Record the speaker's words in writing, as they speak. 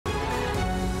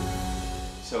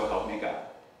So help me God.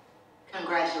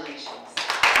 Congratulations.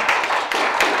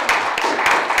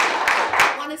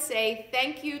 I want to say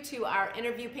thank you to our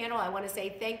interview panel. I want to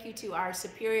say thank you to our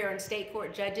Superior and State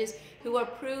Court judges who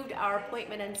approved our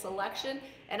appointment and selection.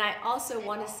 And I also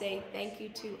want to say thank you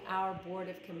to our Board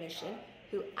of Commission,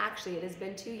 who actually, it has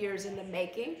been 2 years in the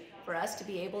making for us to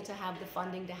be able to have the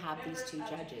funding to have these two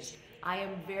judges. I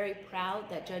am very proud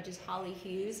that Judges Holly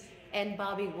Hughes and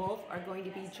Bobby Wolf are going to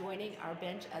be joining our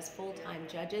bench as full-time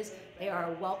judges. They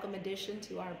are a welcome addition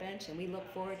to our bench, and we look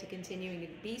forward to continuing to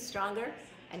be stronger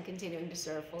and continuing to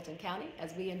serve Fulton County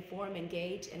as we inform,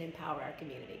 engage, and empower our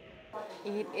community.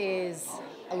 It is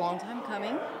a long time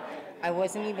coming. I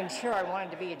wasn't even sure I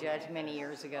wanted to be a judge many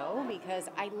years ago because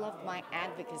I love my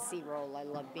advocacy role. I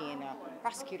love being a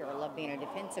prosecutor. I love being a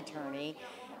defense attorney.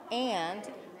 And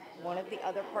one of the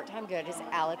other part-time judges,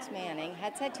 Alex Manning,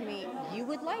 had said to me, you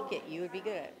would like it, you would be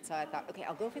good at it. So I thought, okay,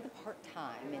 I'll go for the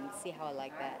part-time and see how I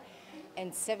like that.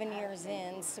 And 7 years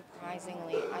in,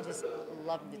 surprisingly, I just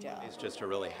love the job. It's just a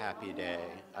really happy day.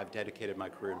 I've dedicated my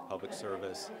career to public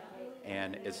service,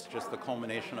 and it's just the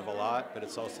culmination of a lot, but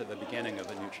it's also the beginning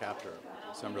of a new chapter.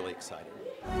 So I'm really excited.